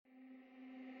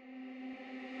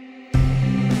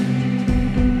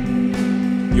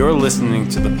You're listening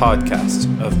to the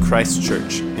podcast of Christ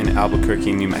Church in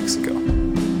Albuquerque, New Mexico.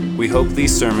 We hope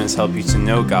these sermons help you to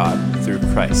know God through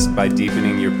Christ by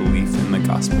deepening your belief in the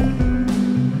gospel.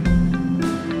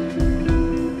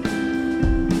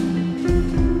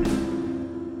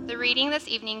 The reading this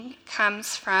evening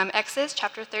comes from Exodus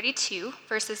chapter 32,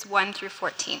 verses 1 through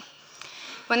 14.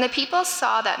 When the people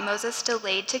saw that Moses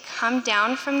delayed to come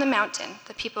down from the mountain,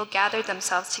 the people gathered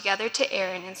themselves together to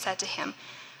Aaron and said to him,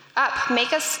 "Up,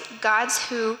 make us gods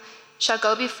who shall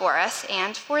go before us,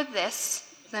 and for this,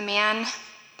 the man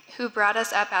who brought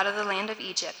us up out of the land of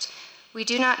Egypt. We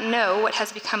do not know what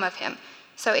has become of him."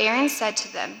 So Aaron said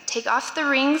to them, "Take off the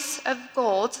rings of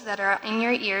gold that are in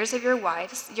your ears of your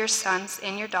wives, your sons,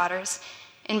 and your daughters,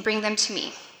 and bring them to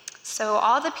me." So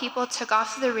all the people took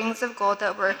off the rings of gold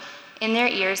that were in their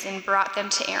ears and brought them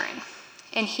to Aaron.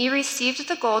 And he received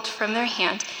the gold from their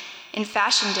hand and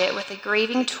fashioned it with a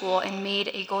graving tool and made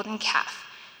a golden calf.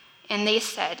 And they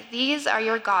said, "These are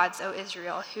your gods, O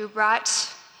Israel, who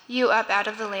brought you up out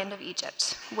of the land of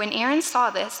Egypt." When Aaron saw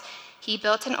this, he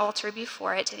built an altar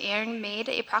before it, and Aaron made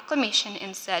a proclamation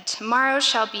and said, "Tomorrow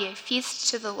shall be a feast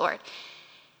to the Lord."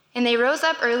 And they rose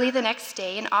up early the next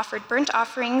day and offered burnt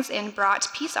offerings and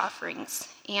brought peace offerings.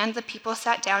 And the people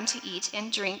sat down to eat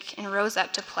and drink and rose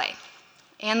up to play.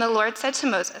 And the Lord said to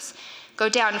Moses, "Go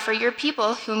down, for your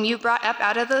people whom you brought up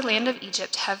out of the land of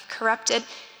Egypt have corrupted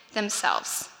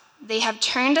themselves. They have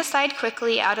turned aside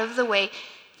quickly out of the way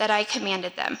that I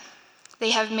commanded them.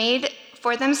 They have made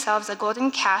for themselves a golden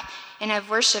calf and have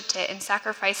worshipped it and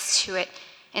sacrificed to it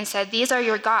and said, 'These are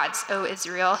your gods, O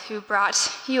Israel, who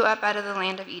brought you up out of the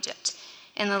land of Egypt.'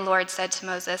 And the Lord said to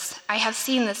Moses, 'I have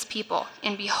seen this people,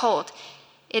 and behold,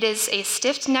 it is a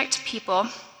stiff-necked people.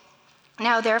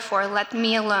 Now therefore let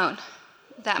me alone,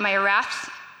 that my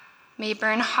wrath may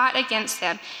burn hot against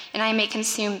them, and I may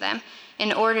consume them,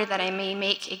 in order that I may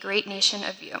make a great nation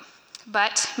of you.'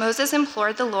 But Moses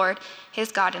implored the Lord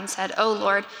his God and said, 'O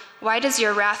Lord, why does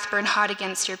your wrath burn hot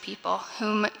against your people,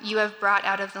 whom you have brought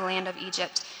out of the land of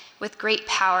Egypt, with great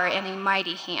power and a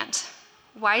mighty hand?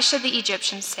 Why should the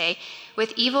Egyptians say,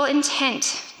 with evil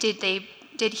intent did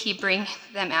he bring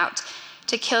them out,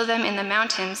 to kill them in the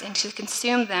mountains and to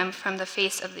consume them from the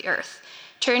face of the earth?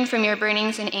 Turn from your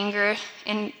burnings in anger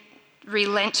and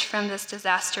relent from this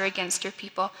disaster against your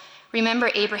people.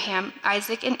 Remember Abraham,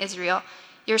 Isaac, and Israel,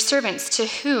 your servants, to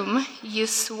whom you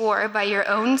swore by your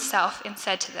own self and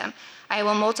said to them, 'I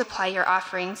will multiply your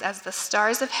offerings as the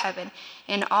stars of heaven,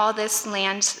 and all this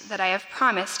land that I have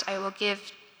promised I will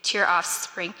give to your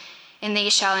offspring, and they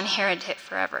shall inherit it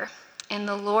forever.' And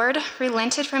the Lord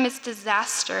relented from his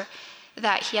disaster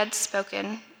that he had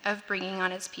spoken of bringing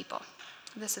on his people."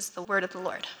 This is the word of the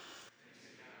Lord.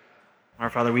 Our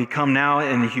Father, we come now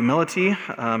in humility,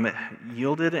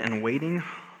 yielded and waiting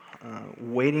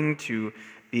to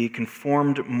be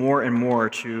conformed more and more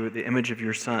to the image of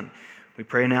your Son. We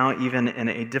pray now, even in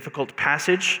a difficult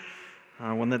passage,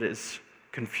 one that is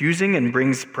confusing and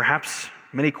brings perhaps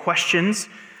many questions,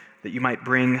 that you might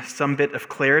bring some bit of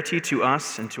clarity to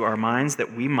us and to our minds,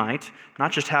 that we might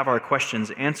not just have our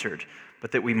questions answered,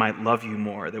 but that we might love you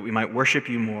more, that we might worship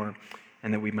you more,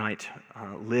 and that we might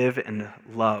live and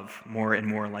love more and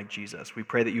more like Jesus. We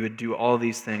pray that you would do all of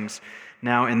these things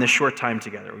now in this short time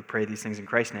together. We pray these things in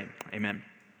Christ's name. Amen.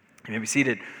 You may be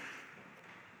seated.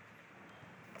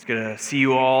 It's good to see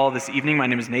you all this evening. My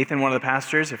name is Nathan, one of the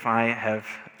pastors. If I have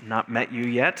not met you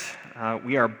yet,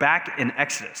 we are back in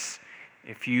Exodus.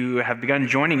 If you have begun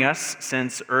joining us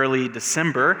since early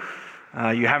December,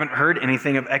 you haven't heard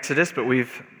anything of Exodus, but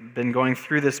we've been going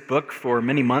through this book for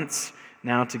many months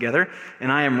now together,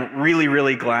 and I am really,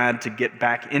 really glad to get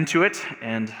back into it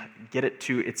and get it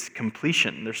to its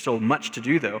completion. There's still much to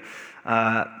do, though.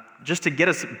 Just to get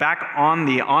us back on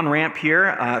the on-ramp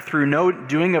here, through no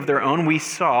doing of their own, we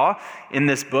saw in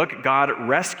this book God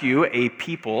rescue a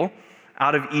people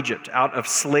out of Egypt, out of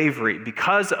slavery,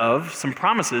 because of some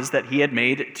promises that he had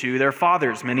made to their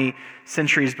fathers many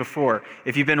centuries before.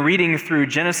 If you've been reading through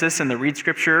Genesis and the Read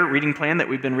Scripture reading plan that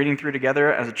we've been reading through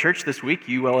together as a church this week,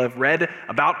 you will have read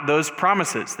about those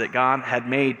promises that God had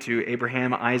made to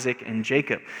Abraham, Isaac, and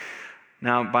Jacob.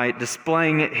 Now, by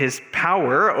displaying his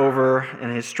power over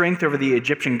and his strength over the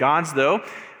Egyptian gods, though,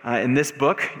 in this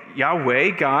book,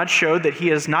 Yahweh, God, showed that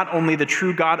he is not only the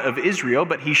true God of Israel,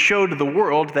 but he showed the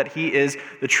world that he is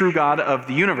the true God of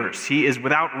the universe. He is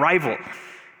without rival.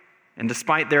 And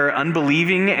despite their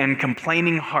unbelieving and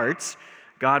complaining hearts,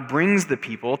 God brings the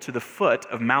people to the foot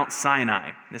of Mount Sinai,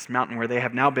 this mountain where they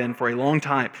have now been for a long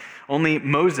time. Only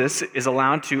Moses is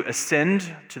allowed to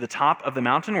ascend to the top of the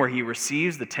mountain where he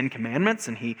receives the 10 Commandments,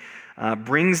 and he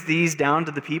brings these down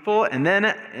to the people. And then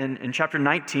in chapter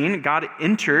 19, God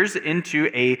enters into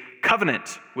a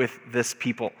covenant with this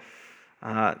people,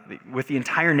 with the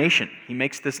entire nation. He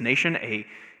makes this nation a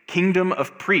kingdom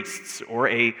of priests, or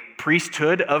a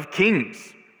priesthood of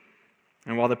kings.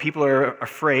 And while the people are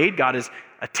afraid, God is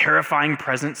a terrifying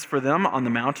presence for them on the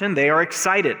mountain. They are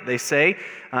excited. They say,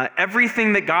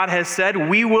 everything that God has said,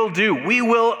 we will do. We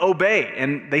will obey.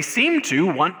 And they seem to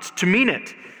want to mean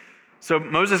it. So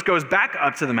Moses goes back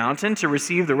up to the mountain to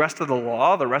receive the rest of the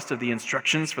law, the rest of the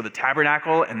instructions for the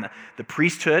tabernacle and the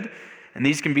priesthood. And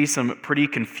these can be some pretty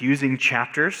confusing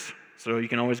chapters. So you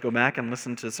can always go back and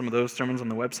listen to some of those sermons on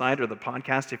the website or the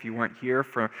podcast if you weren't here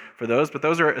for those. But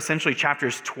those are essentially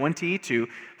chapters 20 to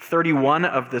 31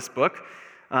 of this book.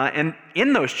 And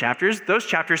in those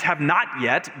chapters have not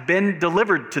yet been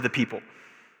delivered to the people.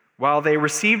 While they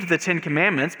received the 10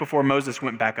 Commandments before Moses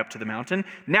went back up to the mountain,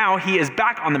 now he is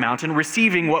back on the mountain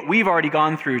receiving what we've already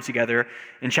gone through together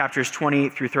in chapters 20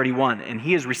 through 31. And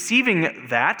he is receiving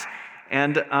that,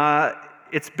 and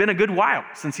it's been a good while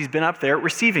since he's been up there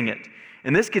receiving it.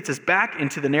 And this gets us back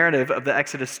into the narrative of the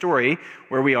Exodus story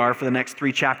where we are for the next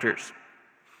 3 chapters.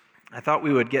 I thought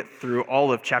we would get through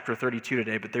all of chapter 32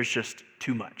 today, but there's just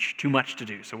too much to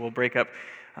do. So we'll break up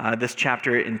this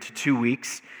chapter into 2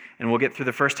 weeks, and we'll get through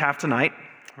the first half tonight,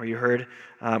 where you heard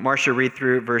Marcia read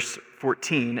through verse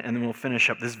 14, and then we'll finish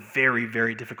up this very,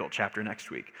 very difficult chapter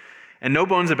next week. And no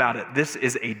bones about it, this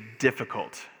is a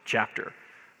difficult chapter.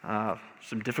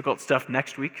 Some difficult stuff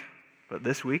next week, but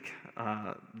this week,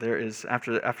 there is,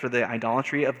 after the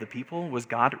idolatry of the people, was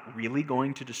God really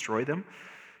going to destroy them?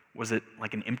 Was it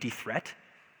like an empty threat?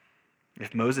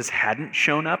 If Moses hadn't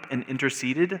shown up and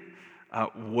interceded,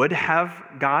 would have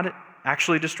God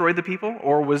actually destroyed the people?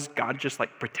 Or was God just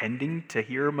like pretending to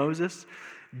hear Moses?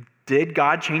 Did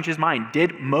God change his mind?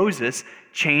 Did Moses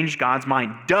change God's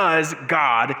mind? Does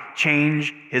God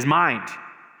change his mind?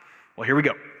 Well, here we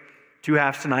go. 2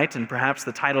 halves tonight, and perhaps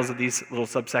the titles of these little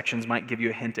subsections might give you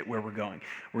a hint at where we're going.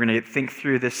 We're going to think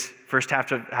through this first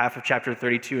half of chapter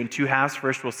 32 in 2 halves.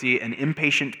 First, we'll see an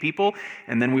impatient people,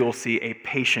 and then we will see a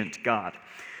patient God.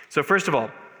 So first of all,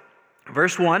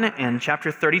 verse 1 in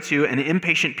chapter 32, an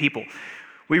impatient people.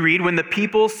 We read, when the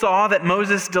people saw that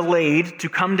Moses delayed to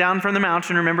come down from the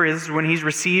mountain, remember this is when he's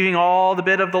receiving all the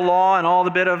bit of the law and all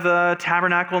the bit of the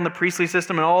tabernacle and the priestly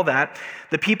system and all that,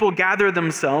 the people gathered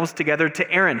themselves together to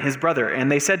Aaron, his brother,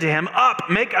 and they said to him, up,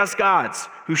 make us gods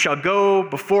who shall go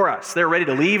before us. They're ready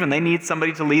to leave and they need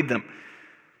somebody to lead them.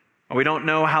 Well, we don't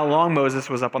know how long Moses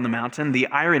was up on the mountain. The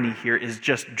irony here is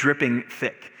just dripping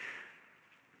thick.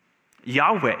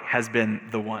 Yahweh has been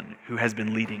the one who has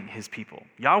been leading his people.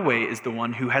 Yahweh is the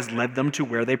one who has led them to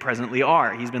where they presently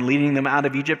are. He's been leading them out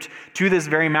of Egypt to this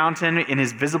very mountain in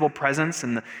his visible presence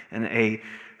in a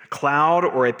cloud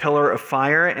or a pillar of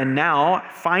fire, and now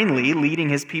finally leading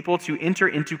his people to enter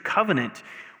into covenant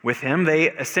with him.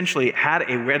 They essentially had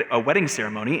a wedding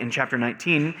ceremony in chapter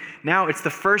 19. Now it's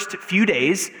the first few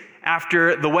days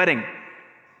after the wedding.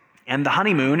 And the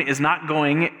honeymoon is not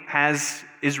going as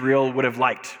Israel would have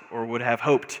liked or would have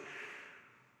hoped.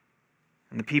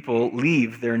 And the people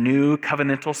leave their new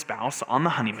covenantal spouse on the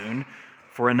honeymoon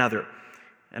for another.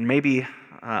 And maybe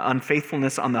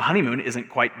unfaithfulness on the honeymoon isn't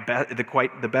quite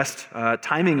the best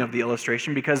timing of the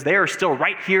illustration, because they are still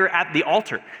right here at the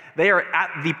altar. They are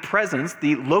at the presence,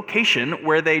 the location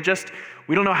where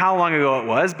we don't know how long ago it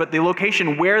was, but the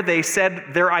location where they said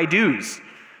their I do's.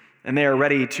 And they are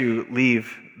ready to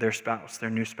leave their spouse,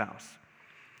 their new spouse.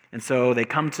 And so they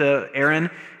come to Aaron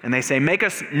and they say, make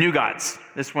us new gods.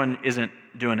 This one isn't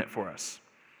doing it for us.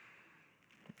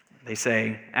 They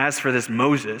say, as for this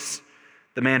Moses,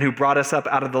 the man who brought us up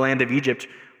out of the land of Egypt,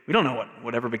 we don't know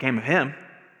whatever became of him.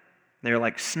 They're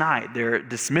like snide. They're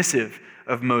dismissive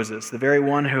of Moses, the very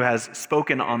one who has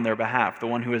spoken on their behalf, the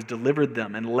one who has delivered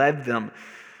them and led them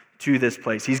to this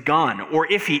place. He's gone.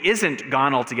 Or if he isn't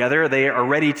gone altogether, they are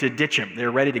ready to ditch him.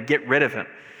 They're ready to get rid of him.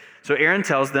 So Aaron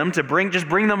tells them to bring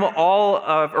him all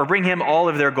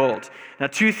of their gold. Now,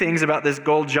 2 things about this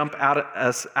gold jump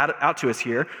out to us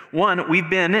here. One, we've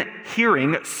been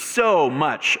hearing so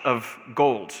much of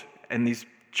gold in these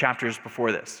chapters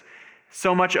before this.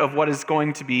 So much of what is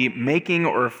going to be making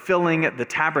or filling the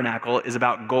tabernacle is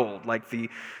about gold, like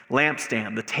the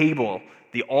lampstand, the table,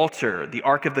 the altar, the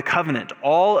Ark of the Covenant.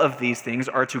 All of these things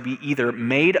are to be either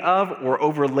made of or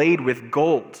overlaid with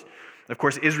gold. Of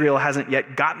course, Israel hasn't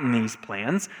yet gotten these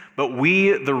plans, but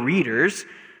we, the readers,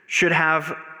 should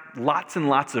have lots and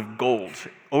lots of gold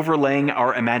overlaying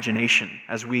our imagination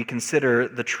as we consider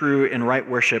the true and right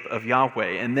worship of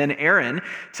Yahweh. And then Aaron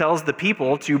tells the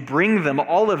people to bring them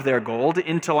all of their gold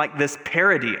into like this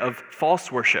parody of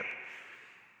false worship.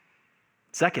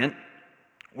 Second,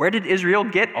 where did Israel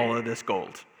get all of this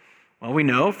gold? Well, we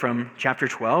know from chapter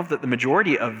 12 that the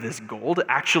majority of this gold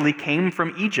actually came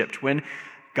from Egypt when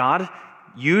God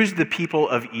used the people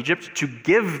of Egypt to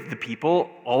give the people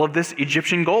all of this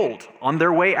Egyptian gold on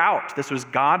their way out. This was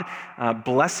God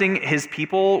blessing his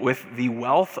people with the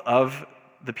wealth of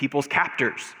the people's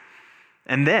captors.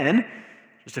 And then,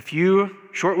 just a few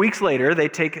short weeks later, they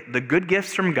take the good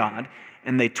gifts from God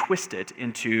and they twist it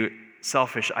into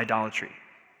selfish idolatry.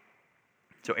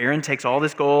 So Aaron takes all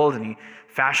this gold and he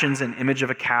fashions an image of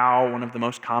a cow, one of the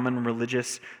most common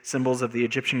religious symbols of the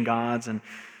Egyptian gods, and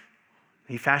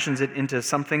he fashions it into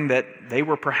something that they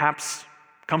were perhaps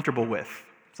comfortable with,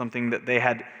 something that they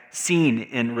had seen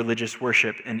in religious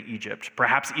worship in Egypt,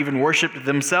 perhaps even worshiped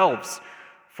themselves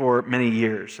for many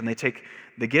years. And they take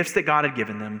the gifts that God had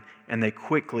given them and they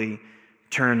quickly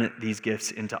turn these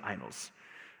gifts into idols.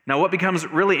 Now, what becomes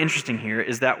really interesting here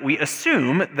is that we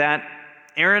assume that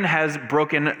Aaron has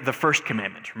broken the first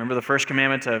commandment. Remember the first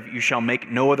commandment of, you shall make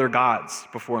no other gods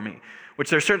before me, which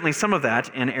there's certainly some of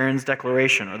that in Aaron's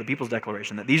declaration, or the people's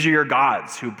declaration, that these are your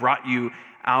gods who brought you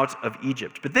out of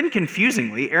Egypt. But then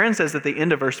confusingly, Aaron says at the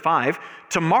end of verse 5,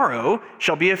 tomorrow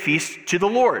shall be a feast to the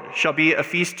Lord, shall be a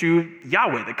feast to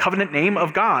Yahweh, the covenant name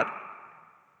of God.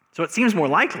 So it seems more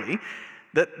likely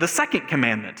that the second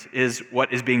commandment is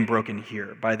what is being broken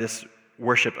here by this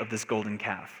worship of this golden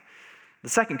calf. The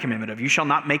second commandment of, you shall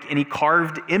not make any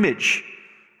carved image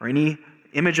or any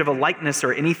image of a likeness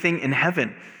or anything in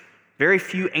heaven. Very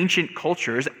few ancient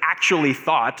cultures actually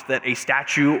thought that a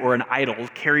statue or an idol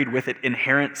carried with it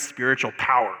inherent spiritual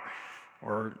power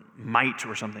or might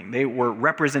or something. They were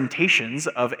representations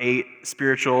of a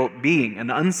spiritual being,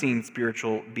 an unseen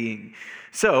spiritual being.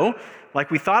 So, like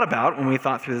we thought about when we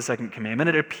thought through the second commandment,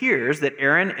 it appears that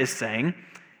Aaron is saying,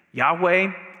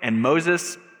 Yahweh and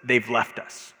Moses, they've left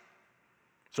us.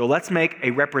 So let's make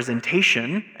a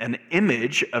representation, an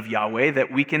image of Yahweh that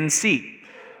we can see,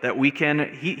 that we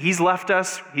can, he's left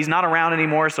us, he's not around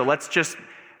anymore, so let's just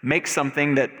make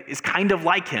something that is kind of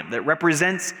like him, that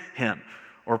represents him.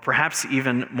 Or perhaps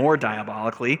even more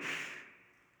diabolically,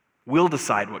 we'll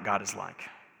decide what God is like.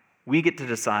 We get to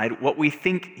decide what we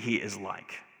think he is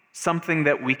like, something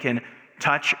that we can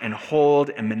touch and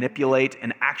hold and manipulate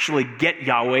and actually get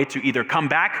Yahweh to either come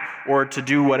back or to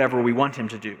do whatever we want him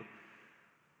to do.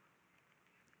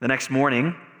 The next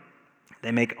morning,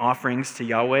 they make offerings to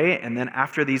Yahweh, and then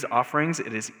after these offerings,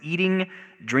 it is eating,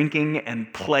 drinking,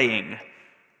 and playing,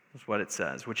 is what it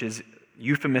says, which is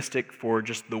euphemistic for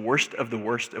just the worst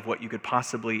of what you could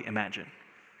possibly imagine.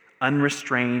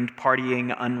 Unrestrained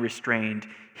partying, unrestrained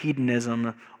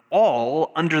hedonism,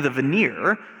 all under the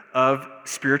veneer of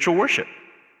spiritual worship,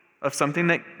 of something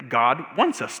that God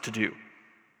wants us to do.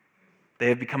 They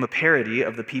have become a parody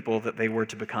of the people that they were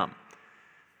to become.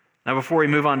 Now, before we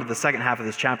move on to the second half of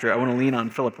this chapter, I want to lean on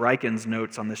Philip Ryken's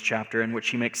notes on this chapter, in which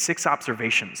he makes 6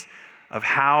 observations of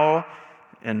how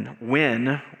and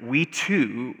when we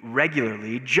too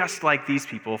regularly, just like these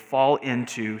people, fall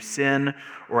into sin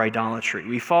or idolatry.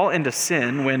 We fall into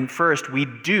sin when first we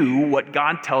do what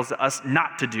God tells us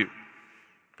not to do.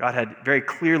 God had very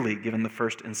clearly given the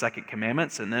first and second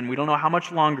commandments, and then we don't know how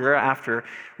much longer after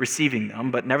receiving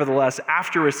them, but nevertheless,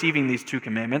 after receiving these 2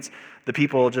 commandments, the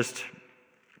people just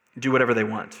do whatever they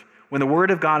want. When the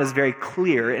Word of God is very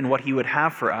clear in what he would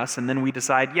have for us, and then we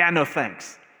decide, yeah, no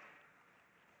thanks.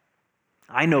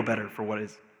 I know better for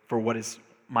what is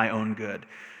my own good.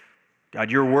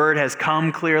 God, your Word has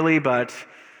come clearly, but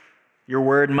your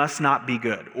Word must not be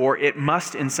good, or it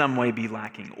must in some way be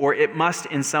lacking, or it must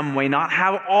in some way not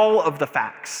have all of the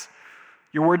facts.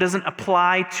 Your Word doesn't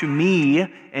apply to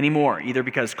me anymore, either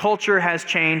because culture has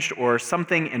changed or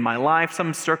something in my life,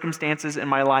 some circumstances in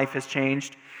my life has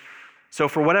changed. So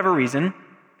for whatever reason,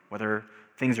 whether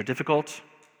things are difficult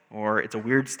or it's a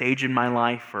weird stage in my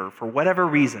life, or for whatever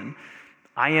reason,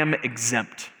 I am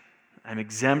exempt. I'm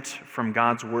exempt from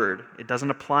God's Word. It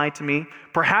doesn't apply to me.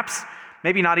 Perhaps,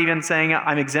 maybe not even saying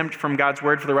I'm exempt from God's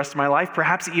Word for the rest of my life,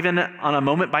 perhaps even on a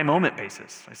moment-by-moment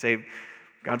basis. I say,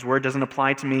 God's Word doesn't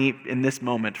apply to me in this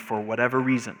moment for whatever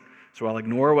reason. So I'll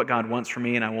ignore what God wants from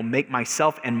me, and I will make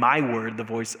myself and my Word the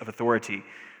voice of authority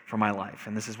for my life.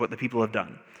 And this is what the people have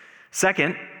done.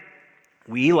 Second,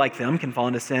 we, like them, can fall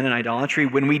into sin and idolatry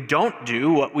when we don't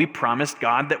do what we promised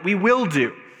God that we will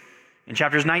do. In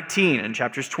chapters 19 and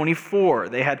chapters 24,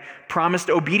 they had promised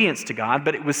obedience to God,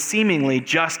 but it was seemingly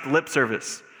just lip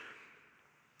service.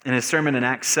 In his sermon in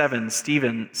Acts 7,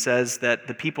 Stephen says that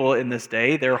the people in this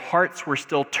day, their hearts were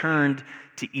still turned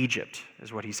to Egypt,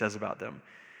 is what he says about them.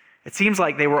 It seems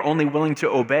like they were only willing to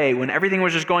obey when everything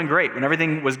was just going great, when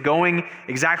everything was going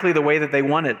exactly the way that they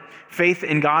wanted. Faith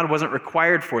in God wasn't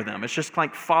required for them. It's just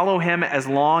like follow him as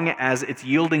long as it's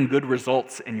yielding good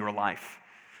results in your life.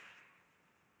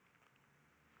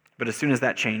 But as soon as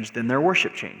that changed, then their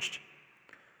worship changed.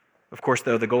 Of course,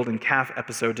 though, the golden calf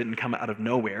episode didn't come out of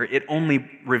nowhere. It only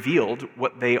revealed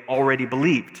what they already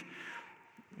believed.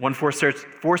 One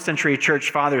fourth century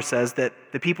church father says that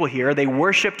the people here, they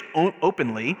worshiped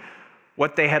openly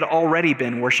what they had already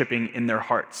been worshiping in their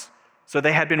hearts. So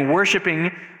they had been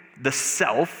worshiping the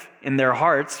self in their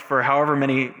hearts for however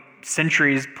many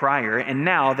centuries prior, and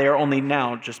now they are only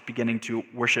now just beginning to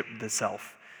worship the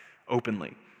self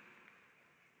openly.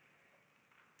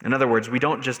 In other words, we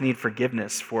don't just need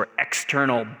forgiveness for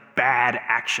external bad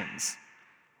actions.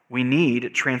 We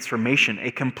need transformation,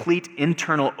 a complete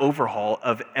internal overhaul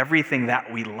of everything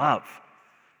that we love.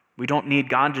 We don't need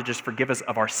God to just forgive us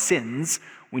of our sins.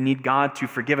 We need God to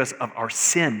forgive us of our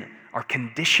sin, our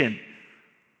condition.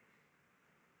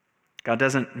 God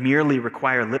doesn't merely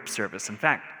require lip service. In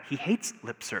fact, he hates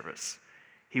lip service.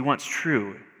 He wants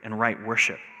true and right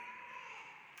worship.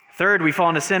 Third, we fall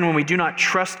into sin when we do not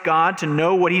trust God to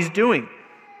know what he's doing.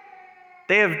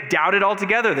 They have doubted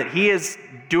altogether that he is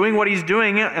doing what he's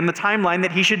doing in the timeline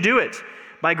that he should do it.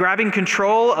 By grabbing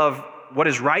control of what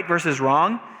is right versus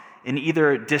wrong in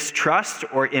either distrust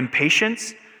or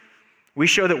impatience, we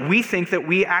show that we think that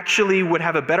we actually would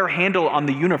have a better handle on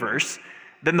the universe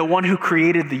than the one who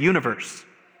created the universe.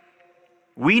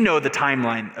 We know the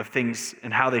timeline of things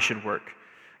and how they should work.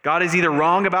 God is either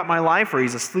wrong about my life or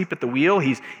he's asleep at the wheel,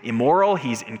 he's immoral,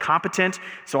 he's incompetent,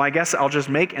 so I guess I'll just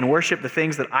make and worship the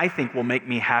things that I think will make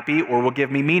me happy or will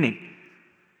give me meaning.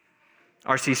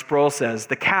 R.C. Sproul says,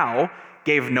 the cow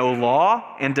gave no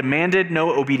law and demanded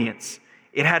no obedience.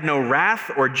 It had no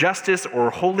wrath or justice or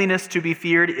holiness to be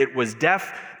feared. It was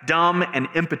deaf, dumb, and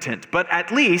impotent, but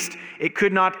at least it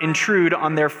could not intrude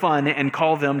on their fun and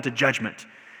call them to judgment.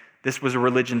 This was a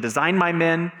religion designed by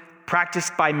men,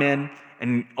 practiced by men,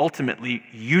 and ultimately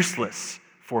useless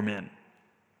for men.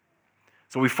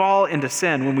 So we fall into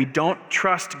sin when we don't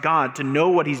trust God to know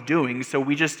what he's doing, so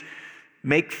we just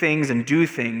make things and do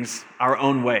things our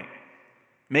own way.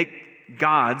 Make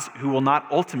gods who will not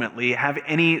ultimately have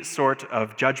any sort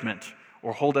of judgment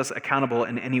or hold us accountable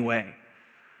in any way.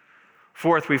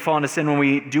 Fourth, we fall into sin when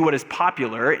we do what is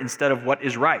popular instead of what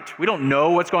is right. We don't know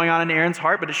what's going on in Aaron's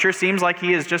heart, but it sure seems like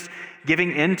he is just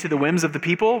giving in to the whims of the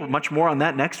people. Much more on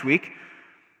that next week.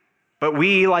 But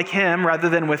we, like him, rather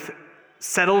than with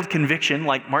settled conviction,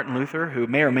 like Martin Luther, who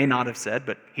may or may not have said,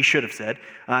 but he should have said,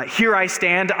 here I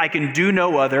stand, I can do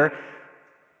no other,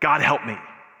 God help me.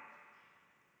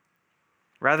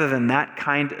 Rather than that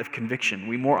kind of conviction,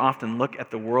 we more often look at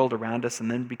the world around us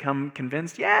and then become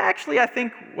convinced, yeah, actually, I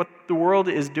think what the world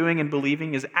is doing and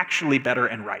believing is actually better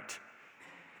and right.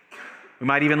 We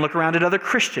might even look around at other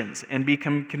Christians and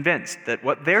become convinced that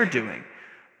what they're doing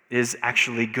is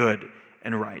actually good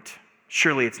and right.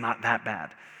 Surely it's not that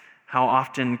bad. How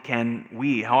often can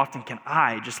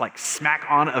I just like smack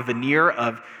on a veneer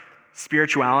of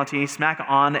spirituality, smack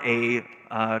on a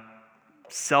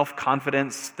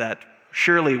self-confidence that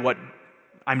surely what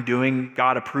I'm doing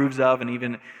God approves of and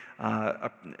even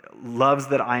loves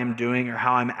that I am doing or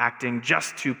how I'm acting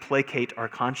just to placate our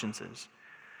consciences.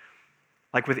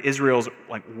 Like with Israel's,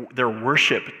 their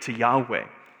worship to Yahweh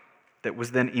that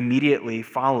was then immediately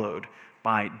followed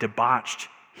by debauched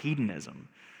hedonism.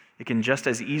 It can just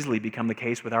as easily become the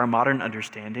case with our modern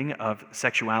understanding of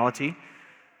sexuality,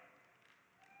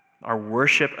 our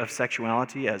worship of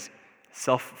sexuality as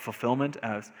self-fulfillment,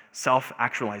 as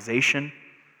self-actualization.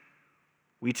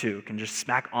 We too can just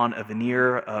smack on a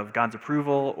veneer of God's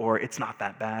approval or it's not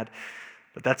that bad.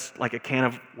 But that's like a can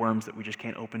of worms that we just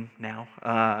can't open now.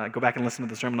 Go back and listen to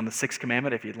the sermon on the Sixth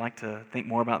Commandment if you'd like to think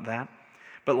more about that.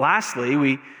 But lastly,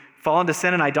 we fall into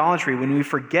sin and idolatry when we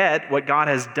forget what God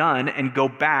has done and go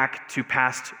back to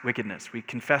past wickedness. We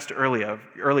confessed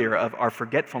earlier of our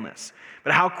forgetfulness.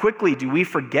 But how quickly do we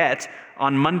forget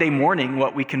on Monday morning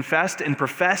what we confessed and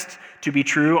professed to be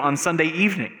true on Sunday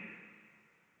evening?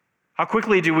 How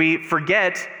quickly do we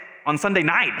forget on Sunday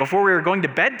night, before we were going to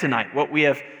bed tonight, what we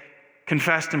have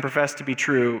confessed and professed to be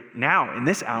true now, in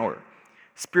this hour?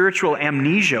 Spiritual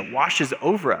amnesia washes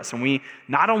over us, and we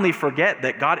not only forget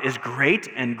that God is great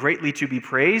and greatly to be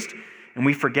praised, and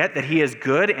we forget that he is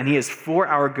good and he is for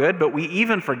our good, but we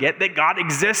even forget that God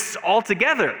exists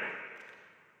altogether.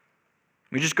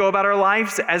 We just go about our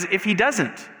lives as if he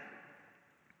doesn't.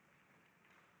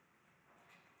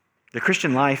 The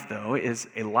Christian life, though, is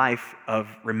a life of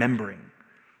remembering,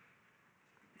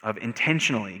 of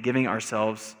intentionally giving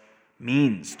ourselves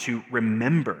means to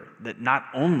remember that not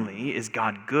only is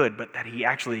God good, but that he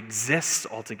actually exists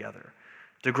altogether,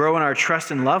 to grow in our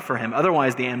trust and love for him.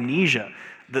 Otherwise, the amnesia,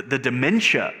 the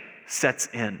dementia sets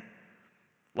in.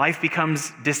 Life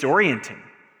becomes disorienting.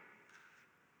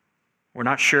 We're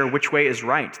not sure which way is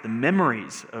right. The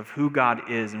memories of who God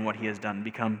is and what he has done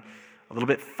become a little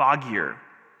bit foggier,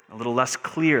 a little less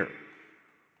clear.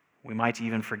 We might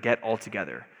even forget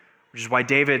altogether, which is why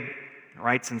David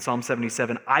writes in Psalm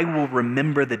 77, I will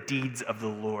remember the deeds of the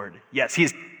Lord. Yes, he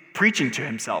is preaching to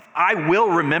himself. I will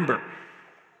remember.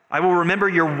 I will remember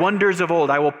your wonders of old.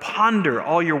 I will ponder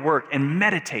all your work and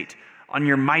meditate on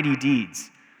your mighty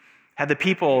deeds. Had the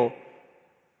people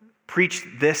preached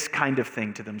this kind of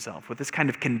thing to themselves, with this kind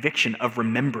of conviction of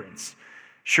remembrance,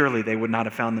 surely they would not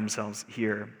have found themselves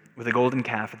here with a golden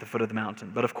calf at the foot of the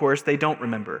mountain. But of course, they don't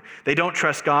remember. They don't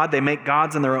trust God. They make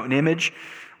gods in their own image,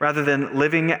 rather than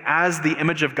living as the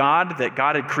image of God that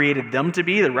God had created them to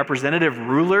be, the representative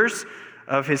rulers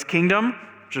of his kingdom,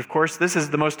 which of course, this is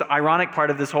the most ironic part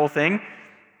of this whole thing.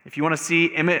 If you want to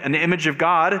see an image of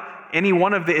God, any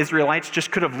one of the Israelites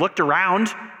just could have looked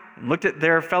around and looked at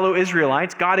their fellow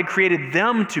Israelites. God had created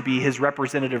them to be his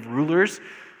representative rulers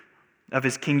of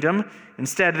his kingdom.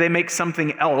 Instead, they make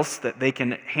something else that they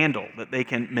can handle, that they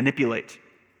can manipulate.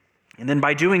 And then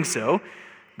by doing so,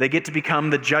 they get to become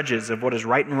the judges of what is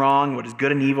right and wrong, what is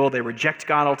good and evil. They reject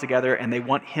God altogether, and they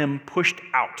want him pushed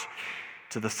out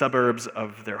to the suburbs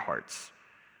of their hearts.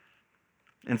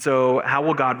 And so, how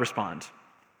will God respond?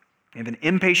 We have an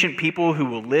impatient people who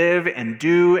will live and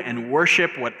do and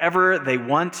worship whatever they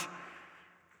want,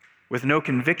 with no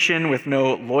conviction, with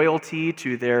no loyalty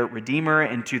to their Redeemer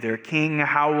and to their King.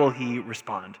 How will he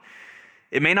respond?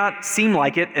 It may not seem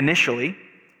like it initially,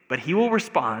 but he will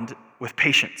respond with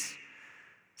patience.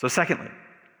 So secondly,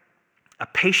 a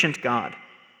patient God.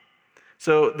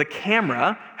 So the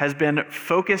camera has been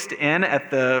focused in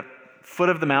at the foot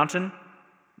of the mountain,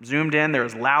 zoomed in.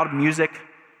 There's loud music.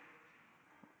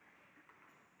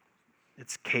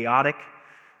 It's chaotic.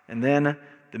 And then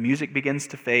the music begins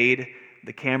to fade.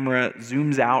 The camera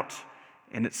zooms out,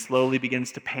 and it slowly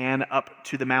begins to pan up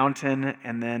to the mountain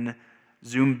and then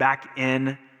zoom back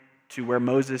in to where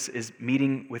Moses is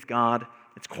meeting with God.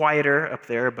 It's quieter up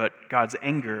there, but God's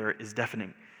anger is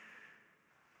deafening.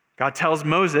 God tells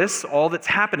Moses all that's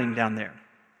happening down there.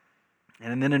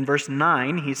 And then in verse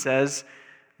 9, he says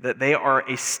that they are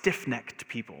a stiff-necked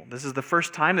people. This is the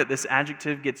first time that this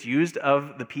adjective gets used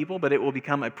of the people, but it will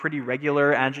become a pretty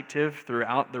regular adjective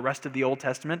throughout the rest of the Old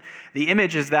Testament. The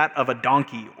image is that of a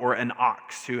donkey or an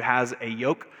ox who has a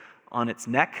yoke on its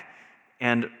neck,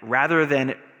 and rather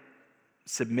than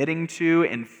submitting to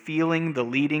and feeling the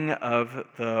leading of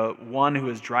the one who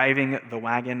is driving the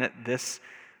wagon, this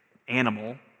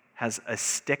animal has a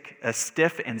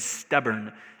stiff and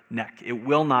stubborn neck. It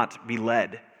will not be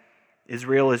led.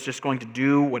 Israel is just going to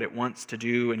do what it wants to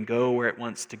do and go where it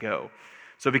wants to go.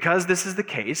 So because this is the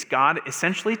case, God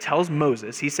essentially tells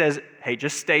Moses, he says, hey,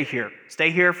 just stay here. Stay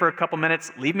here for a couple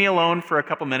minutes. Leave me alone for a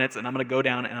couple minutes, and I'm going to go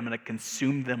down and I'm going to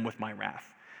consume them with my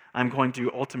wrath. I'm going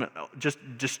to ultimately just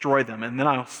destroy them, and then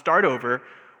I'll start over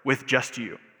with just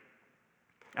you.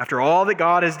 After all that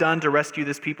God has done to rescue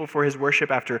this people for his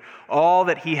worship, after all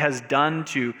that he has done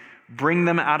to bring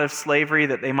them out of slavery,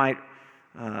 that they might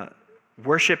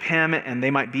worship him and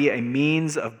they might be a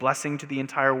means of blessing to the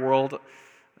entire world,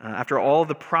 after all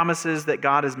the promises that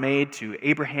God has made to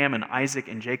Abraham and Isaac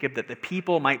and Jacob, that the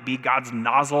people might be God's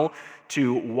nozzle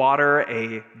to water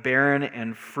a barren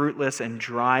and fruitless and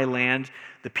dry land,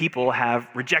 the people have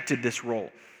rejected this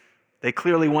role. They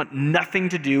clearly want nothing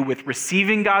to do with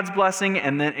receiving God's blessing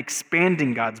and then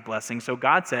expanding God's blessing. So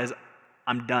God says,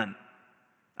 I'm done.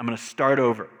 I'm going to start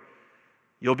over.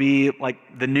 You'll be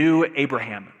like the new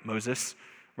Abraham, Moses.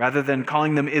 Rather than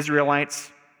calling them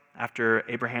Israelites after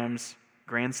Abraham's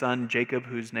grandson, Jacob,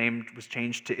 whose name was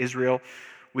changed to Israel,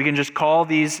 we can just call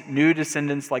these new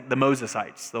descendants like the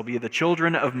Mosesites. They'll be the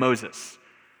children of Moses.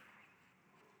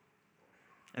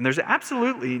 And there's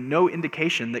absolutely no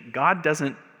indication that God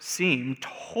doesn't seem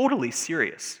totally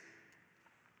serious.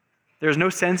 There's no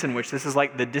sense in which this is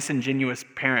like the disingenuous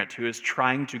parent who is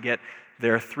trying to get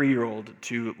their 3-year-old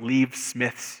to leave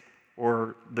Smith's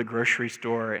or the grocery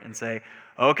store and say,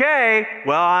 okay,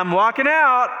 well, I'm walking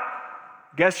out.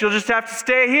 Guess you'll just have to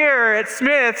stay here at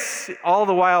Smith's. All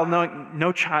the while,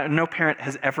 no parent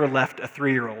has ever left a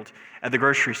 3-year-old at the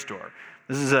grocery store.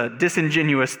 This is a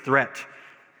disingenuous threat.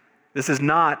 This is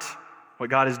not what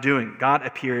God is doing. God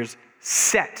appears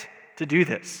set to do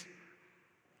this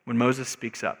when Moses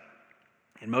speaks up.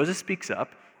 And Moses speaks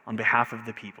up on behalf of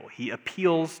the people. He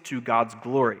appeals to God's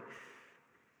glory.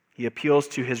 He appeals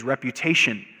to his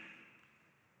reputation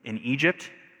in Egypt,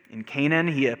 in Canaan.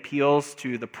 He appeals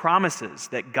to the promises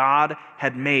that God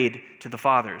had made to the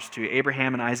fathers, to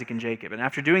Abraham and Isaac and Jacob. And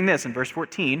after doing this, in verse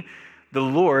 14, the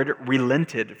Lord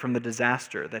relented from the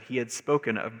disaster that he had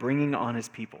spoken of bringing on his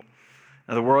people.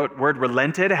 Now, the word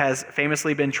relented has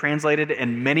famously been translated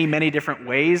in many, many different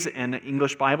ways in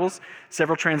English Bibles.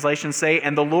 Several translations say,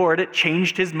 and the Lord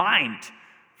changed his mind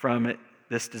from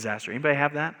this disaster. Anybody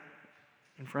have that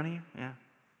in front of you? Yeah.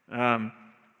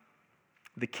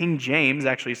 The King James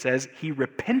actually says he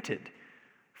repented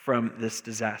from this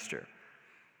disaster.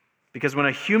 Because when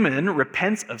a human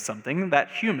repents of something,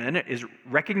 that human is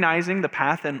recognizing the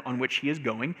path on which he is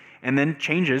going and then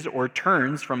changes or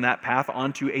turns from that path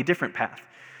onto a different path.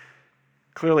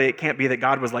 Clearly, it can't be that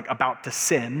God was about to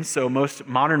sin, so most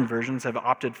modern versions have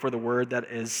opted for the word that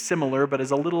is similar but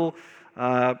is a little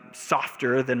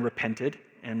softer than repented.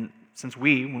 And since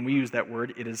when we use that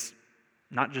word, it is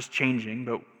not just changing,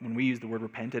 but when we use the word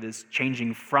repent, it is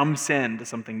changing from sin to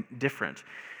something different.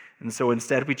 And so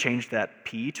instead, we changed that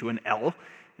P to an L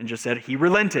and just said he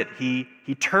relented, he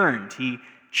turned, he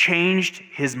changed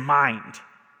his mind.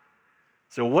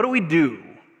 So what do we do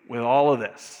with all of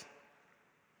this?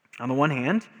 On the one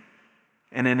hand,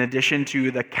 and in addition to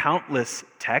the countless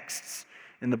texts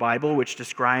in the Bible which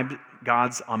describe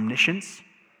God's omniscience,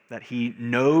 that he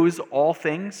knows all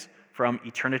things from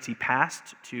eternity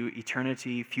past to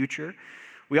eternity future,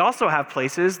 we also have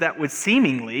places that would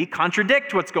seemingly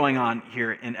contradict what's going on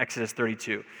here in Exodus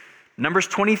 32. Numbers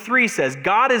 23 says,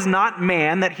 God is not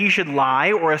man that he should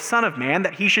lie, or a son of man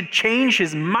that he should change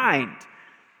his mind.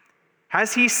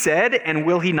 Has he said, and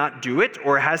will he not do it?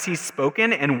 Or has he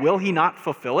spoken, and will he not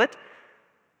fulfill it?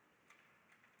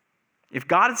 If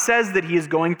God says that he is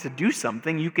going to do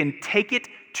something, you can take it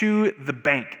to the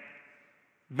bank.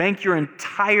 Bank your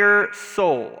entire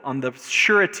soul on the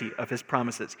surety of his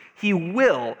promises. He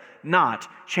will not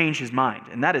change his mind,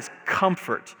 and that is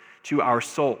comfort to our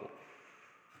soul.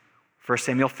 1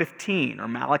 Samuel 15 or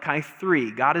Malachi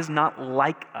 3, God is not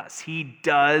like us. He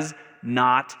does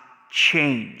not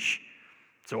change.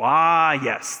 So,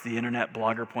 yes, the internet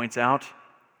blogger points out,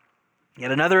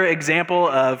 yet another example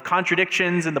of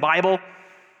contradictions in the Bible,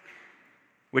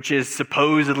 which is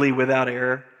supposedly without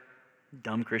error.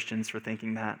 Dumb Christians for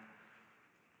thinking that.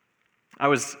 I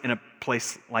was in a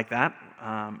place like that,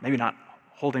 maybe not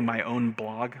holding my own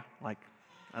blog,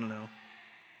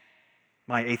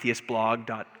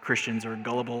 myatheistblog.christians or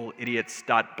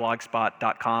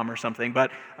gullibleidiots.blogspot.com or something.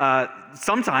 But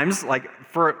sometimes,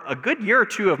 for a good year or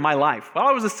two of my life, while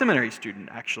I was a seminary student,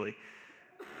 actually,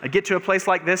 I'd get to a place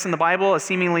like this in the Bible, a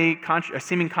seeming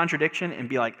contradiction, and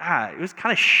be like, it was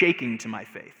kind of shaking to my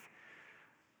faith.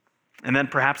 And then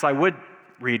perhaps I would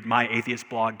read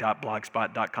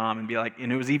myatheistblog.blogspot.com and be like,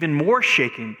 and it was even more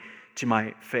shaking to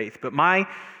my faith. But my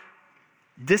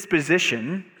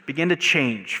disposition began to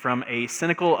change from a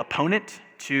cynical opponent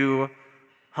to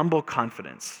humble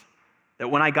confidence. That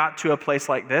when I got to a place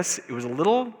like this, it was a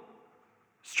little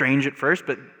strange at first,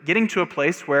 but getting to a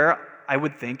place where I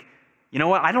would think, you know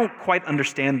what, I don't quite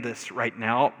understand this right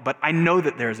now, but I know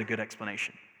that there is a good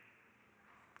explanation.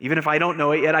 Even if I don't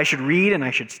know it yet, I should read and I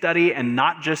should study and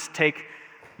not just take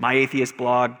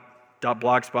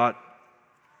myatheistblog.blogspot,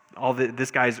 this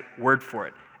guy's word for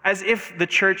it. As if the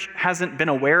church hasn't been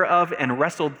aware of and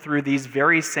wrestled through these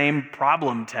very same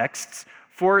problem texts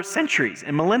for centuries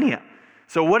and millennia.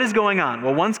 So what is going on?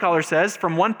 Well, one scholar says,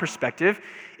 from one perspective,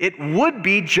 it would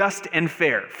be just and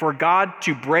fair for God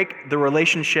to break the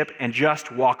relationship and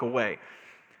just walk away.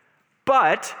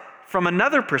 But from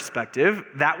another perspective,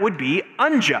 that would be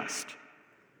unjust.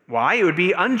 Why? It would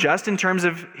be unjust in terms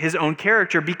of his own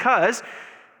character because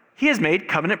he has made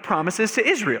covenant promises to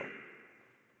Israel.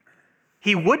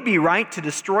 He would be right to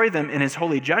destroy them in his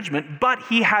holy judgment, but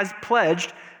he has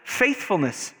pledged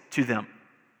faithfulness to them.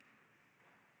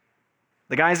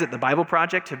 The guys at the Bible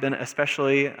Project have been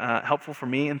especially helpful for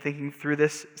me in thinking through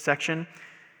this section.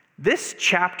 This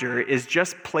chapter is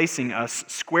just placing us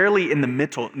squarely in the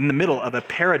middle of a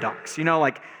paradox. You know,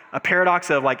 like a paradox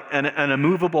of an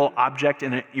immovable object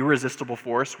and an irresistible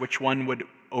force. Which one would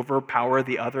overpower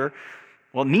the other?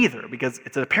 Well, neither, because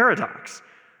it's a paradox.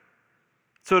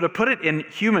 So to put it in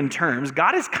human terms,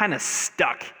 God is kind of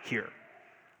stuck here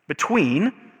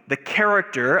between the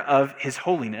character of his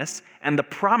holiness and the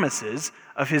promises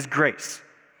of his grace,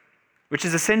 which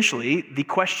is essentially the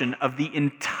question of the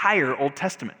entire Old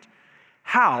Testament.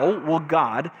 How will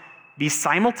God be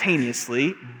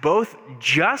simultaneously both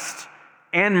just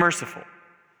and merciful?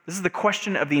 This is the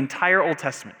question of the entire Old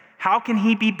Testament. How can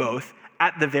he be both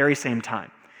at the very same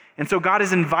time. And so God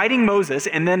is inviting Moses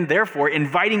and then therefore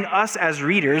inviting us as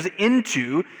readers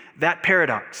into that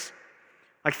paradox.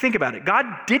 Like, think about it. God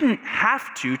didn't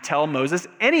have to tell Moses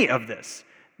any of this,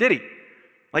 did he?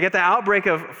 Like at the outbreak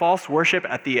of false worship,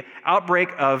 at the outbreak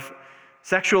of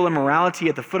sexual immorality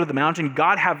at the foot of the mountain,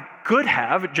 God could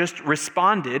have just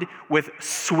responded with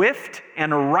swift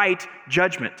and right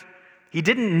judgment. He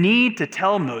didn't need to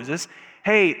tell Moses,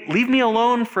 hey, leave me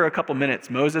alone for a couple minutes,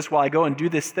 Moses, while I go and do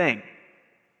this thing.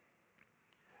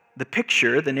 The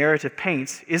picture the narrative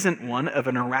paints isn't one of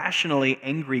an irrationally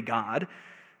angry God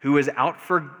who is out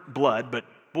for blood, but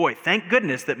boy, thank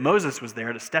goodness that Moses was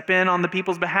there to step in on the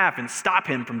people's behalf and stop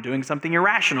him from doing something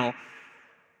irrational.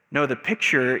 No, the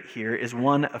picture here is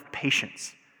one of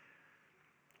patience.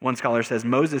 One scholar says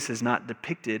Moses is not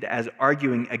depicted as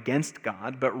arguing against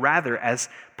God, but rather as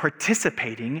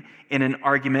participating in an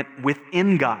argument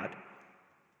within God.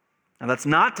 Now, that's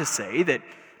not to say that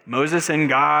Moses and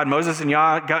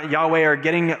Yahweh are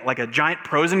getting like a giant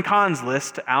pros and cons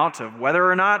list out of whether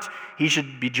or not he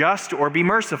should be just or be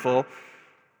merciful.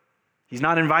 He's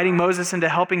not inviting Moses into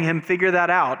helping him figure that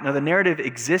out. Now, the narrative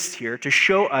exists here to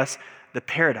show us the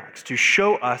paradox, to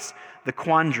show us the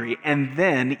quandary, and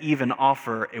then even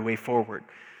offer a way forward.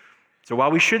 So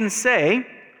while we shouldn't say,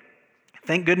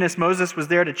 thank goodness Moses was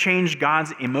there to change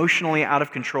God's emotionally out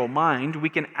of control mind, we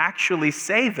can actually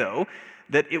say, though,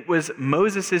 that it was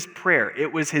Moses' prayer,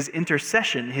 it was his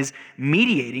intercession, his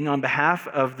mediating on behalf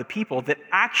of the people that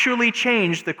actually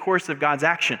changed the course of God's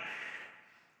action.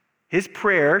 His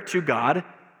prayer to God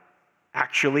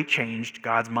actually changed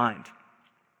God's mind.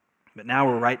 But now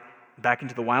we're right back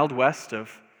into the Wild West of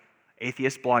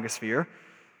atheist blogosphere,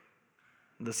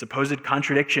 the supposed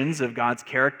contradictions of God's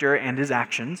character and his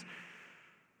actions.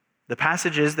 The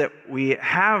passages that we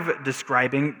have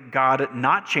describing God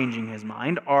not changing his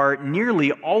mind are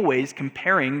nearly always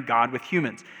comparing God with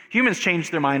humans. Humans change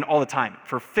their mind all the time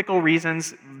for fickle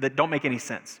reasons that don't make any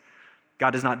sense.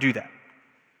 God does not do that.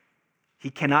 He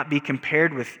cannot be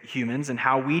compared with humans in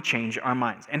how we change our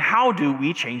minds. And how do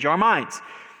we change our minds?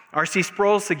 R.C.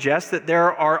 Sproul suggests that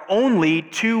there are only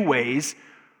two ways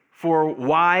for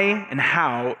why and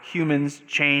how humans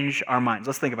change our minds.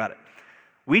 Let's think about it.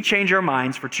 We change our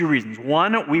minds for two reasons.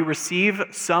 One, we receive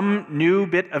some new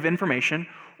bit of information,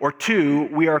 or two,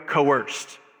 we are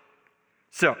coerced.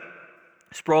 So,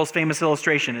 Sproul's famous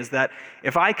illustration is that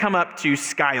if I come up to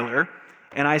Skylar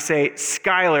and I say,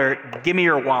 Skylar, give me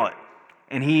your wallet,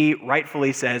 and he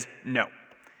rightfully says no.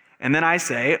 And then I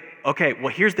say, okay,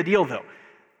 well, here's the deal though.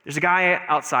 There's a guy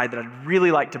outside that I'd really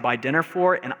like to buy dinner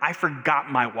for, and I forgot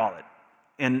my wallet.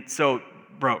 And so,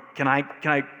 bro, can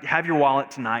I have your wallet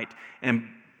tonight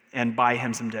and buy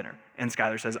him some dinner? And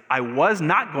Skylar says, I was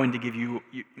not going to give you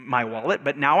my wallet,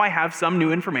 but now I have some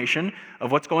new information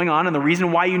of what's going on and the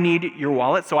reason why you need your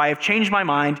wallet, so I have changed my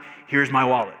mind. Here's my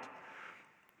wallet.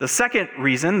 The second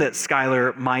reason that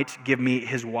Skylar might give me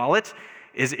his wallet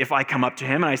is if I come up to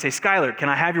him and I say, Skylar, can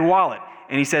I have your wallet?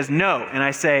 And he says no. And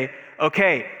I say,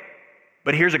 okay,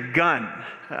 but here's a gun.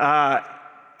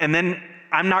 And then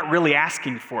I'm not really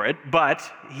asking for it, but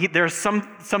there's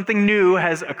something new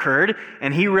has occurred,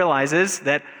 and he realizes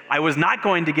that I was not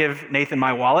going to give Nathan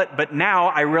my wallet, but now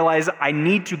I realize I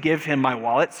need to give him my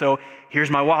wallet, so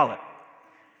here's my wallet.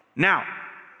 Now,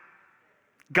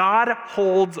 God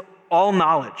holds all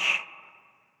knowledge.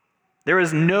 There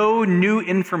is no new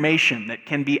information that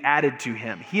can be added to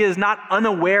him. He is not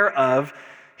unaware of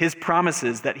his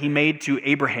promises that he made to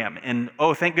Abraham. And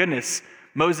oh, thank goodness,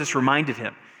 Moses reminded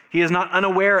him. He is not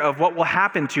unaware of what will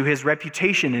happen to his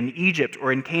reputation in Egypt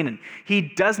or in Canaan. He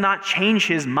does not change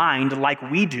his mind like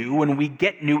we do when we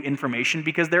get new information,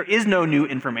 because there is no new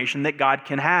information that God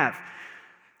can have.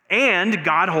 And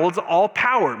God holds all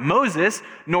power. Moses,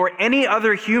 nor any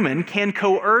other human, can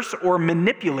coerce or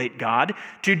manipulate God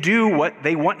to do what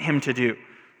they want him to do.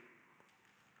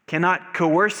 Cannot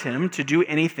coerce him to do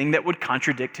anything that would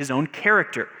contradict his own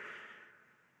character.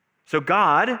 So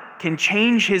God can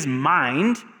change his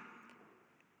mind,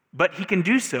 but he can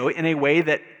do so in a way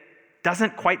that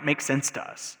doesn't quite make sense to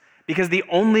us. Because the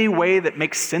only way that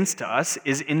makes sense to us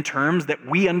is in terms that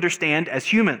we understand as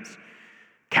humans,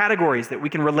 categories that we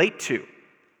can relate to.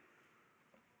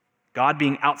 God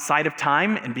being outside of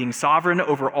time and being sovereign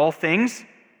over all things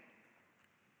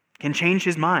can change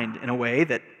his mind in a way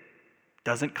that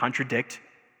doesn't contradict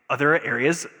other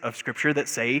areas of Scripture that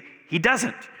say he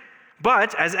doesn't.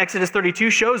 But as Exodus 32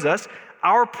 shows us,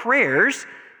 our prayers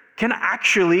can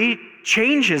actually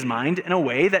change his mind in a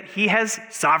way that he has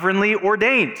sovereignly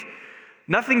ordained.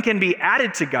 Nothing can be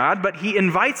added to God, but he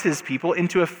invites his people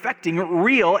into effecting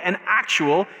real and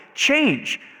actual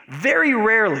change. very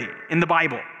rarely in the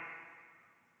Bible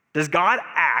does God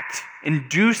act and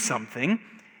do something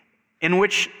in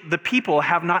which the people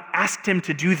have not asked him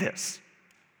to do this.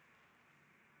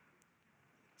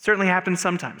 Certainly happens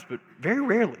sometimes, but very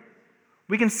rarely.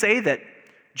 We can say that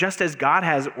just as God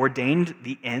has ordained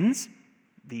the ends,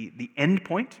 the end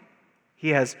point, he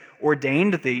has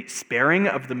ordained the sparing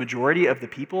of the majority of the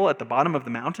people at the bottom of the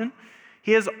mountain,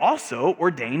 he has also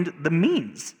ordained the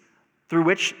means through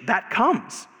which that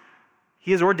comes.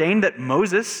 He has ordained that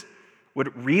Moses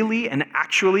would really and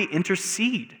actually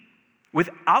intercede,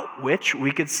 without which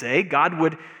we could say God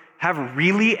would have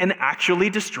really and actually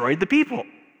destroyed the people.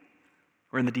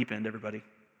 We're in the deep end, everybody.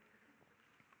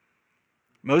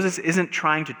 Moses isn't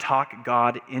trying to talk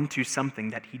God into something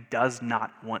that he does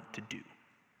not want to do.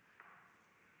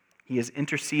 He is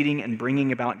interceding and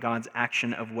bringing about God's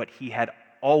action of what he had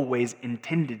always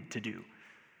intended to do,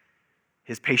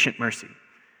 his patient mercy.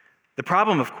 The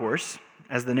problem, of course,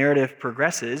 as the narrative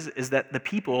progresses, is that the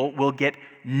people will get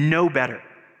no better.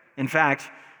 In fact,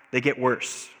 they get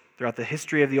worse. Throughout the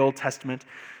history of the Old Testament,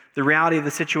 the reality of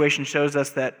the situation shows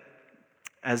us that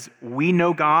as we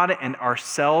know God and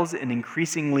ourselves in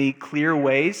increasingly clear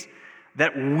ways,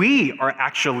 that we are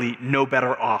actually no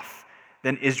better off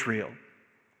than Israel.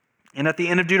 And at the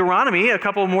end of Deuteronomy, a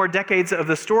couple more decades of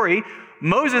the story,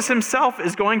 Moses himself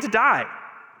is going to die.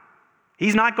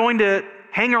 He's not going to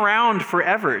hang around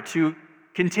forever to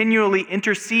continually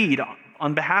intercede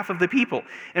on behalf of the people.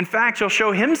 In fact, he'll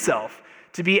show himself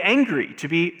to be angry, to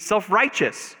be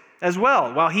self-righteous as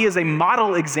well. While he is a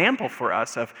model example for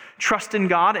us of trust in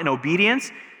God and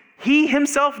obedience, he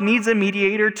himself needs a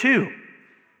mediator too.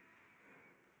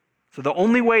 So the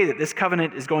only way that this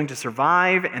covenant is going to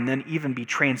survive and then even be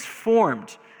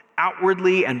transformed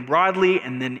outwardly and broadly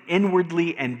and then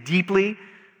inwardly and deeply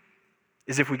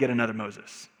is if we get another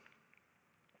Moses.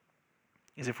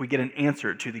 Is if we get an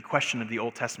answer to the question of the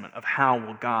Old Testament of how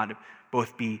will God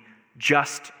both be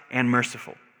just and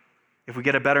merciful. If we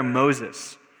get a better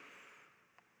Moses,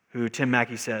 who Tim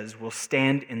Mackey says will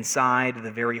stand inside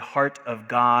the very heart of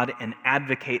God and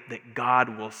advocate that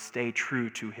God will stay true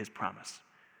to his promise.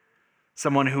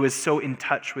 Someone who is so in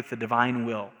touch with the divine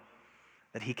will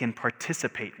that he can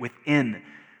participate within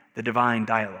the divine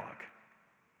dialogue.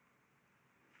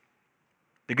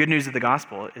 The good news of the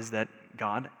gospel is that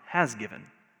God has given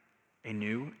a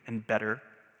new and better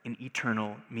and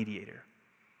eternal mediator.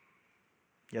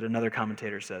 Yet another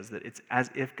commentator says that it's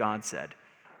as if God said,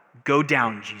 "Go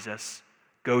down, Jesus,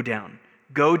 go down.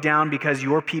 Go down because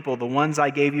your people, the ones I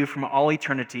gave you from all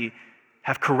eternity,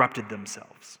 have corrupted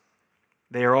themselves.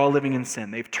 They are all living in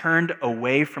sin. They've turned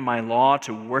away from my law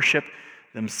to worship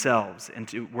themselves and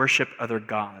to worship other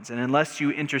gods. And unless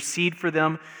you intercede for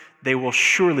them, they will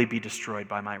surely be destroyed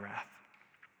by my wrath."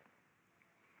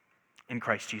 And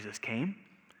Christ Jesus came,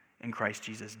 and Christ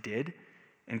Jesus did,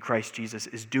 and Christ Jesus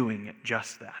is doing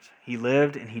just that. He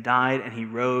lived and he died and he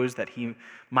rose that he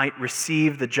might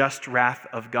receive the just wrath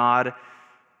of God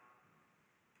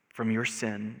from your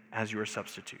sin as your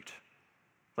substitute.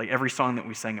 Like every song that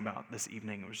we sang about this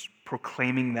evening was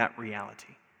proclaiming that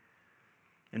reality.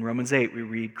 In Romans 8, we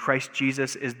read, Christ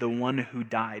Jesus is the one who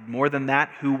died. More than that,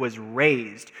 who was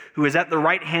raised, who is at the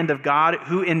right hand of God,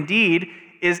 who indeed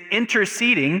is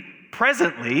interceding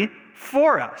presently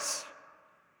for us.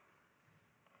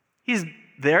 He's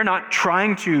there not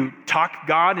trying to talk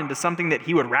God into something that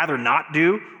he would rather not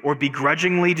do or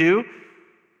begrudgingly do.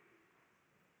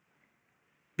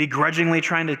 Begrudgingly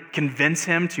trying to convince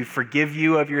him to forgive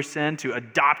you of your sin, to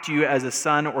adopt you as a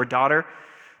son or daughter.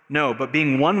 No, but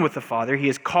being one with the Father, he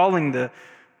is calling the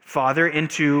Father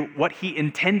into what he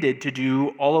intended to do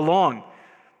all along,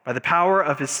 by the power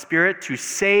of his Spirit to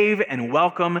save and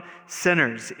welcome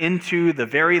sinners into the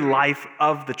very life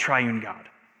of the triune God.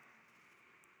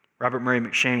 Robert Murray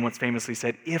McCheyne once famously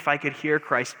said, "If I could hear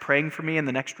Christ praying for me in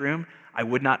the next room, I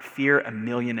would not fear a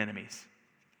million enemies."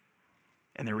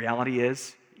 And the reality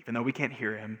is, even though we can't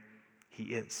hear him,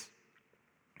 he is.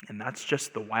 And that's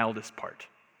just the wildest part.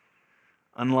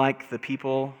 Unlike the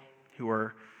people who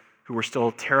were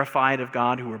still terrified of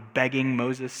God, who were begging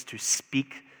Moses to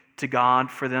speak to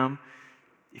God for them,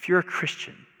 if you're a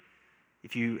Christian,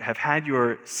 if you have had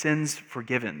your sins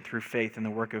forgiven through faith in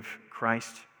the work of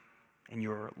Christ, and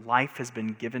your life has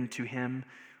been given to him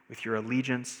with your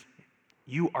allegiance,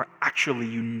 you are actually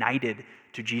united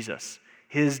to Jesus.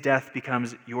 His death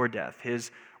becomes your death.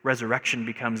 His resurrection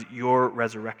becomes your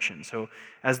resurrection. So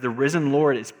as the risen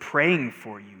Lord is praying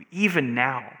for you, even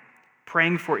now,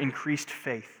 praying for increased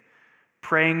faith,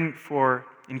 praying for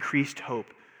increased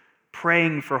hope,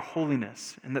 praying for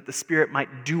holiness, and that the Spirit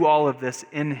might do all of this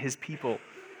in his people,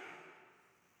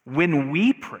 When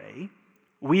we pray,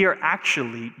 we are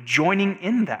actually joining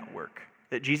in that work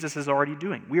that Jesus is already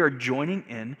doing. We are joining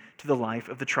in to the life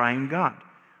of the triune God.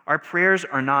 Our prayers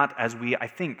are not, as we, I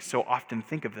think, so often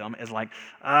think of them, as like,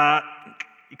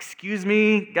 excuse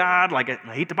me, God, like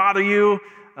I hate to bother you,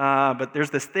 but there's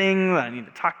this thing that I need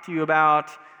to talk to you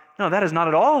about. No, that is not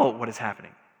at all what is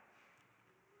happening.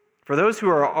 For those who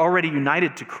are already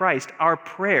united to Christ, our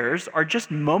prayers are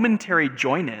just momentary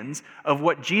join-ins of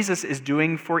what Jesus is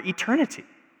doing for eternity.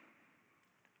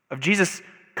 Of Jesus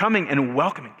coming and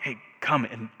welcoming, hey, come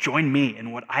and join me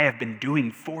in what I have been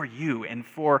doing for you and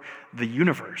for the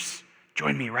universe.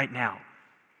 Join me right now.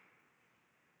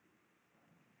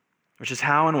 Which is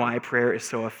how and why prayer is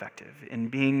so effective, in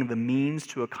being the means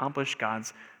to accomplish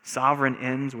God's sovereign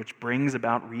ends, which brings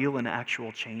about real and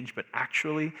actual change, but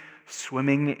actually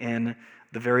swimming in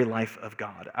the very life of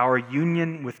God. Our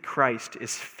union with Christ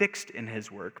is fixed in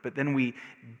his work, but then we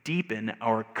deepen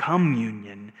our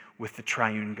communion with the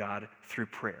triune God through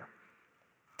prayer,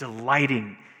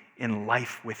 delighting in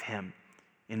life with him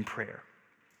in prayer.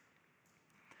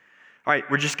 All right,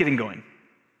 we're just getting going.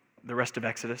 The rest of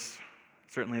Exodus,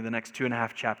 certainly the next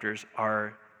 2.5 chapters,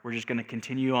 we're just going to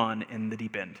continue on in the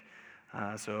deep end.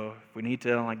 So if we need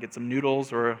to get some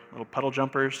noodles or little puddle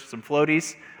jumpers, some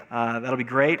floaties, that'll be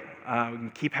great. We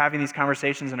can keep having these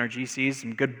conversations in our GCs,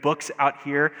 some good books out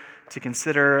here to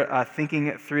consider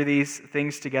thinking through these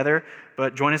things together.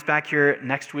 But join us back here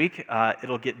next week.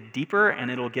 It'll get deeper and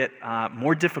it'll get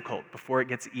more difficult before it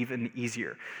gets even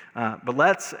easier. But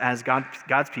let's, as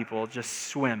God's people, just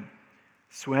swim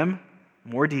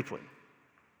more deeply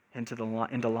into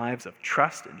lives of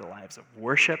trust, into lives of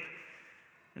worship,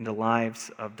 into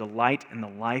lives of delight in the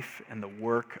life and the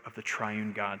work of the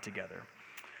triune God together.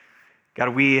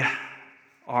 God, we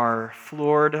are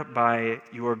floored by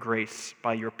your grace,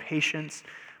 by your patience,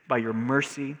 by your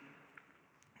mercy,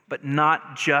 but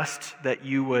not just that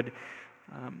you would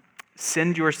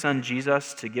send your son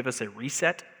Jesus to give us a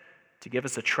reset, to give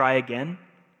us a try again,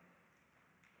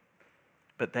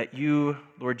 but that you,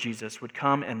 Lord Jesus, would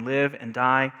come and live and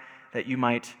die, that you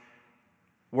might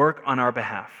work on our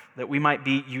behalf, that we might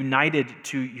be united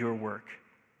to your work,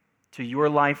 to your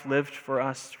life lived for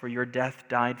us, for your death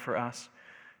died for us,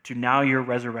 to now your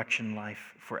resurrection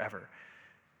life forever.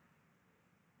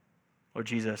 Lord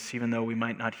Jesus, even though we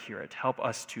might not hear it, help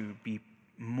us to be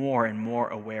more and more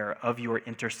aware of your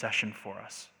intercession for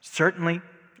us, certainly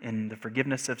in the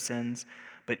forgiveness of sins,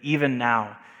 but even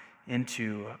now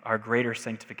into our greater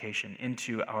sanctification,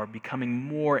 into our becoming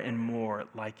more and more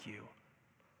like you,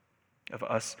 of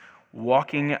us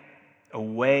walking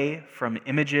away from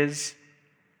images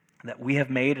that we have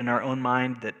made in our own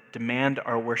mind that demand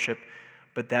our worship,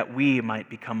 but that we might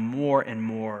become more and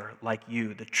more like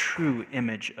you, the true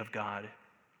image of God,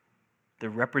 the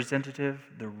representative,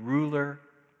 the ruler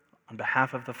on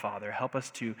behalf of the Father. Help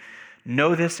us to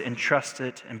know this and trust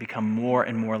it and become more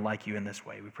and more like you in this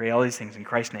way. We pray all these things in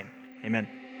Christ's name. Amen.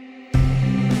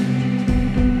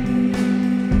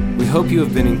 We hope you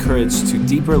have been encouraged to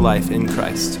deeper life in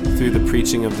Christ through the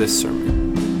preaching of this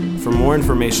sermon. For more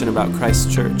information about Christ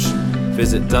Church,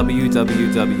 visit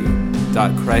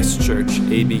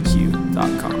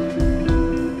www.christchurchabq.com.